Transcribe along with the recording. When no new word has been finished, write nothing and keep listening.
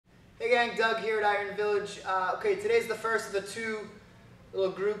gang, Doug here at Iron Village. Okay, today's the first of the two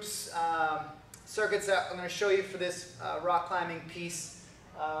little groups, circuits that I'm going to show you for this rock climbing piece.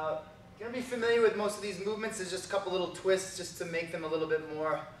 You're going to be familiar with most of these movements. There's just a couple little twists just to make them a little bit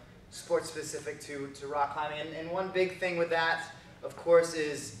more sport specific to rock climbing. And one big thing with that, of course,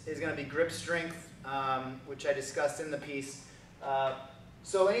 is going to be grip strength, which I discussed in the piece.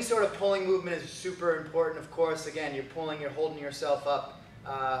 So any sort of pulling movement is super important, of course. Again, you're pulling, you're holding yourself up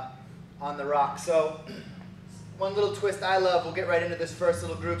on the rock. So one little twist I love, we'll get right into this first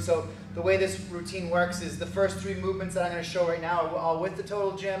little group. So the way this routine works is the first three movements that I'm going to show right now are all with the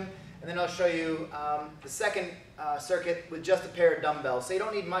total gym, and then I'll show you the second circuit with just a pair of dumbbells. So you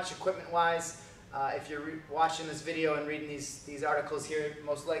don't need much equipment-wise. If you're watching this video and reading these articles here,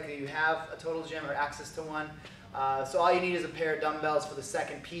 most likely you have a total gym or access to one. So all you need is a pair of dumbbells for the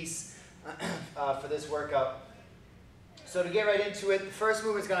second piece for this workout. So to get right into it, the first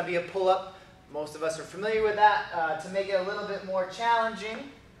movement is going to be a pull-up. Most of us are familiar with that. To make it a little bit more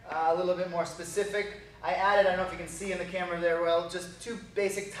challenging, a little bit more specific, I added, I don't know if you can see in the camera there well, just two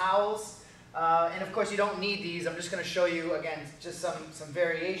basic towels. And of course you don't need these. I'm just going to show you, again, just some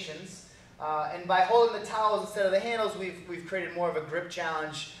variations. And by holding the towels instead of the handles, we've created more of a grip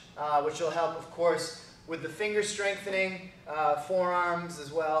challenge, which will help, of course, with the finger strengthening, forearms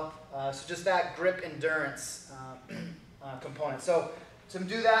as well. So just that grip endurance component. So to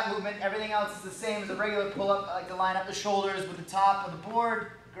do that movement, everything else is the same as a regular pull-up. I like to line up the shoulders with the top of the board,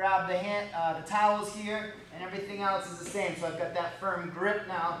 grab the towels here, and everything else is the same. So I've got that firm grip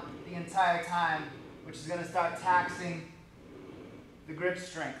now the entire time, which is going to start taxing the grip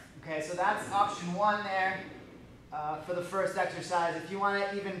strength. Okay, so that's option one there for the first exercise. If you want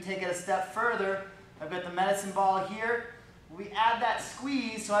to even take it a step further, I've got the medicine ball here. We add that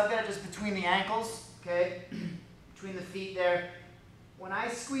squeeze, so I've got it just between the ankles, okay, between the feet there. When I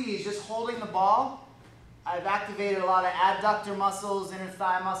squeeze, just holding the ball, I've activated a lot of adductor muscles, inner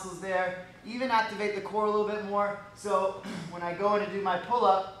thigh muscles there, even activate the core a little bit more. So when I go in to do my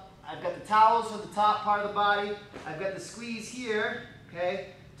pull-up, I've got the towels for the top part of the body, I've got the squeeze here, okay,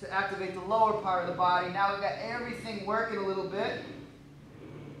 to activate the lower part of the body. Now we've got everything working a little bit.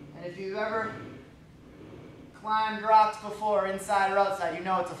 And if you've ever climbed rocks before, inside or outside, you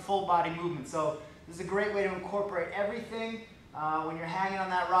know it's a full body movement. So this is a great way to incorporate everything. When you're hanging on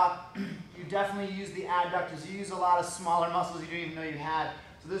that rock, you definitely use the adductors. You use a lot of smaller muscles you didn't even know you had.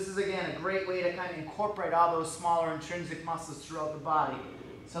 So this is, again, a great way to kind of incorporate all those smaller intrinsic muscles throughout the body.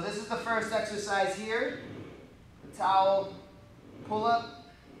 So this is the first exercise here, the towel pull-up.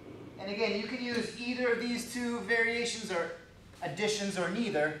 And again, you can use either of these two variations or additions or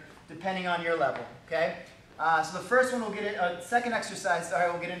neither, depending on your level, okay? So the first one we'll get in, second exercise, sorry,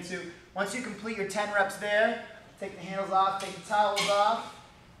 we'll get into. Once you complete your 10 reps there, take the handles off, take the towels off.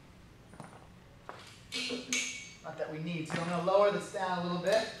 Not that we need to. I'm going to lower this down a little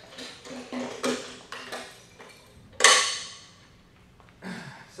bit.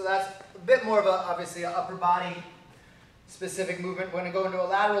 So that's a bit more of obviously an upper body specific movement. We're going to go into a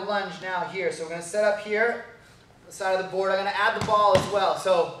lateral lunge now here. So we're going to set up here, the side of the board. I'm going to add the ball as well.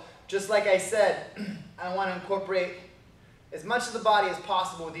 So just like I said, I want to incorporate as much of the body as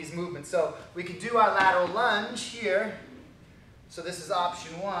possible with these movements. So we could do our lateral lunge here. So this is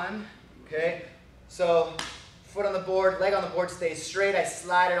option one, okay? So foot on the board, leg on the board stays straight. I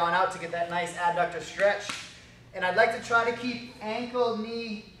slide it on out to get that nice adductor stretch. And I'd like to try to keep ankle,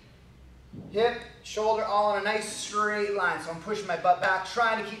 knee, hip, shoulder all on a nice straight line. So I'm pushing my butt back,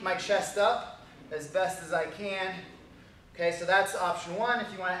 trying to keep my chest up as best as I can. Okay, so that's option one.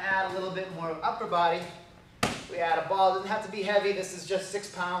 If you want to add a little bit more upper body, we add a ball. It doesn't have to be heavy. This is just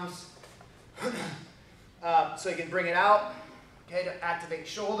 6 pounds. So you can bring it out, okay, to activate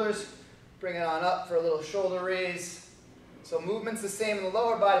shoulders. Bring it on up for a little shoulder raise. So movement's the same in the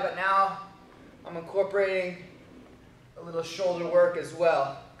lower body, but now I'm incorporating a little shoulder work as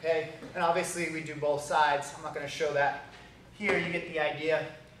well, okay? And obviously we do both sides. I'm not going to show that here. You get the idea.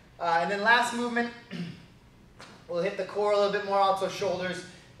 And then last movement, we'll hit the core a little bit more, also shoulders,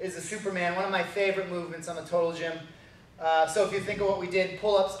 is the Superman, one of my favorite movements on the total gym. So if you think of what we did,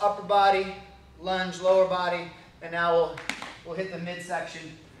 pull-ups, upper body, lunge, lower body, and now we'll hit the midsection.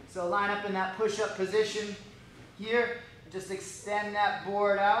 So line up in that push-up position here, and just extend that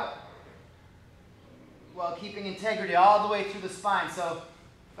board out while keeping integrity all the way through the spine. So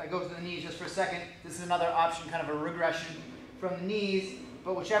if I go to the knees just for a second, this is another option, kind of a regression from the knees,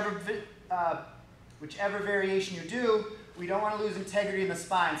 but whichever variation you do, we don't want to lose integrity in the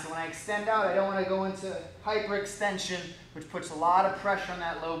spine. So when I extend out, I don't want to go into hyperextension, which puts a lot of pressure on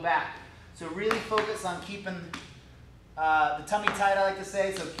that low back. So really focus on keeping the tummy tight, I like to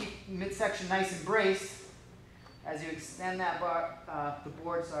say. So keep midsection nice and braced as you extend that bar, the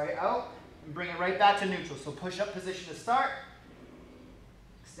board out, and bring it right back to neutral. So push-up position to start,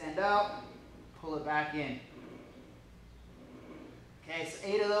 extend out, pull it back in. Okay, so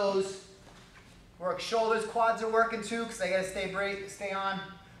 8 of those. Work shoulders, quads are working too, because I gotta stay on,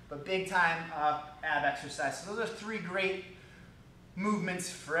 but big time ab exercise. So those are 3 great movements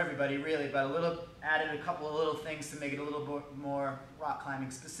for everybody, really, but added a couple of little things to make it a little bit more rock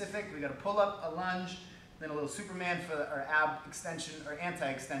climbing specific. We got a pull up, a lunge, then a little Superman for our ab extension or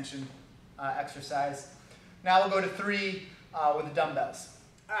anti-extension exercise. Now we'll go to 3 with the dumbbells.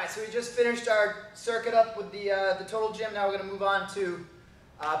 All right, so we just finished our circuit up with the total gym. Now we're gonna move on to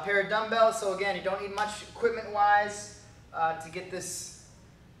a pair of dumbbells. So again, you don't need much equipment-wise to get this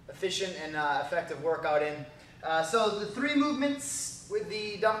efficient and effective workout in. So the 3 movements with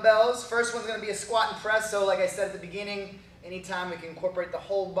the dumbbells. First one's going to be a squat and press. So like I said at the beginning, anytime we can incorporate the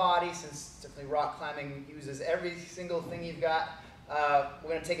whole body, since definitely rock climbing uses every single thing you've got, we're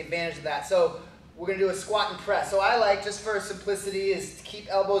going to take advantage of that. So we're going to do a squat and press. So I like, just for simplicity, is to keep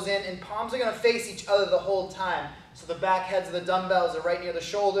elbows in, and palms are going to face each other the whole time. So the back heads of the dumbbells are right near the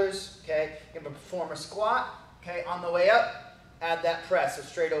shoulders. Okay, you're going to perform a squat. Okay, on the way up, add that press, so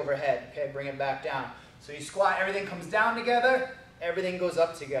straight overhead. Okay, bring it back down. So you squat, everything comes down together, everything goes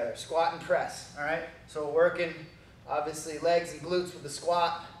up together. Squat and press, all right? So working, obviously, legs and glutes with the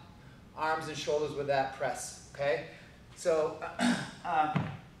squat, arms and shoulders with that press, okay? So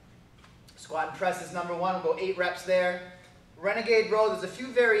squat and press is number 1. We'll go 8 reps there. Renegade row, there's a few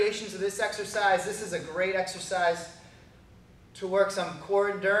variations of this exercise. This is a great exercise to work some core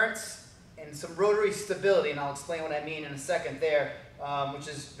endurance and some rotary stability, and I'll explain what I mean in a second there. Which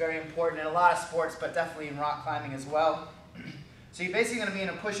is very important in a lot of sports, but definitely in rock climbing as well. So you're basically going to be in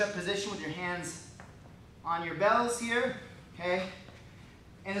a push-up position with your hands on your bells here, okay?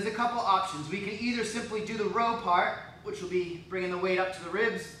 And there's a couple options. We can either simply do the row part, which will be bringing the weight up to the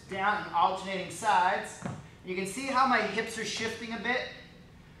ribs, down, and alternating sides. And you can see how my hips are shifting a bit,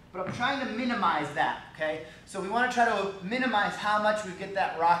 but I'm trying to minimize that, okay? So we want to try to minimize how much we get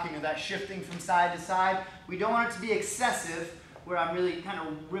that rocking or that shifting from side to side. We don't want it to be excessive, where I'm really kind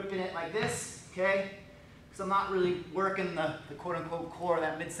of ripping it like this, okay? Because I'm not really working the quote-unquote core,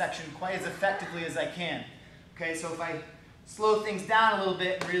 that midsection, quite as effectively as I can. Okay, so if I slow things down a little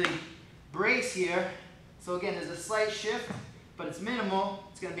bit and really brace here, so again, there's a slight shift, but it's minimal,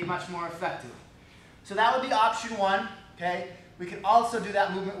 it's going to be much more effective. So that would be option 1, okay? We can also do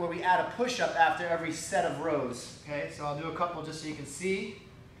that movement where we add a push-up after every set of rows, okay? So I'll do a couple just so you can see.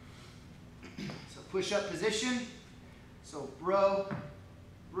 So push-up position. So row,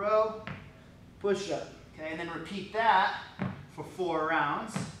 row, push up, okay, and then repeat that for 4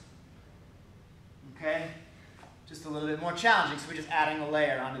 rounds, okay, just a little bit more challenging, so we're just adding a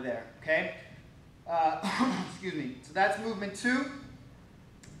layer onto there, okay, excuse me, so that's movement 2,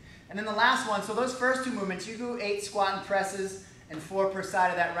 and then the last one, so those first 2 movements, you do 8 squat and presses and 4 per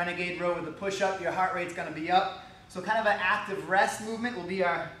side of that renegade row with the push-up, your heart rate's going to be up, so kind of an active rest movement will be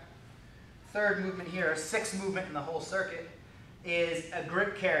our 3rd movement here, our 6th movement in the whole circuit, is a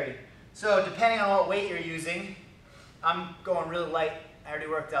grip carry. So depending on what weight you're using, I'm going really light. I already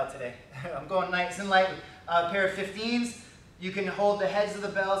worked out today. I'm going nice and light with a pair of 15s. You can hold the heads of the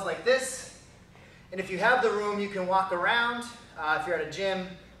bells like this. And if you have the room, you can walk around. If you're at a gym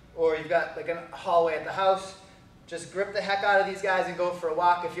or you've got like a hallway at the house, just grip the heck out of these guys and go for a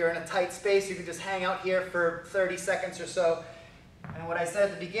walk. If you're in a tight space, you can just hang out here for 30 seconds or so. And what I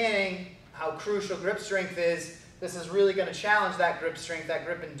said at the beginning, how crucial grip strength is, this is really going to challenge that grip strength, that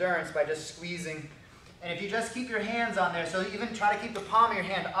grip endurance by just squeezing. And if you just keep your hands on there, so even try to keep the palm of your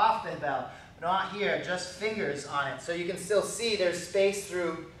hand off the bell, not here, just fingers on it. So you can still see there's space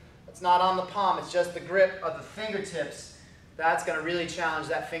through, it's not on the palm, it's just the grip of the fingertips. That's going to really challenge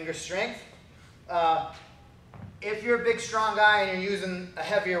that finger strength. If you're a big strong guy and you're using a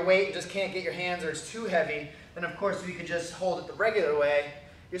heavier weight and just can't get your hands or it's too heavy, then of course you could just hold it the regular way.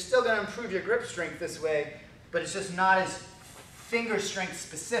 You're still going to improve your grip strength this way, but it's just not as finger strength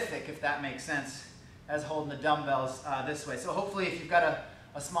specific, if that makes sense, as holding the dumbbells this way. So hopefully if you've got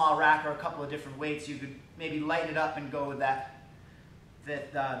a small rack or a couple of different weights, you could maybe lighten it up and go with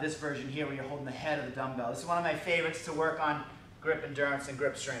this version here where you're holding the head of the dumbbell. This is one of my favorites to work on grip endurance and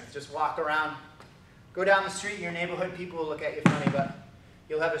grip strength. Just walk around, go down the street in your neighborhood, people will look at you funny, but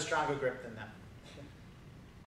you'll have a stronger grip than them.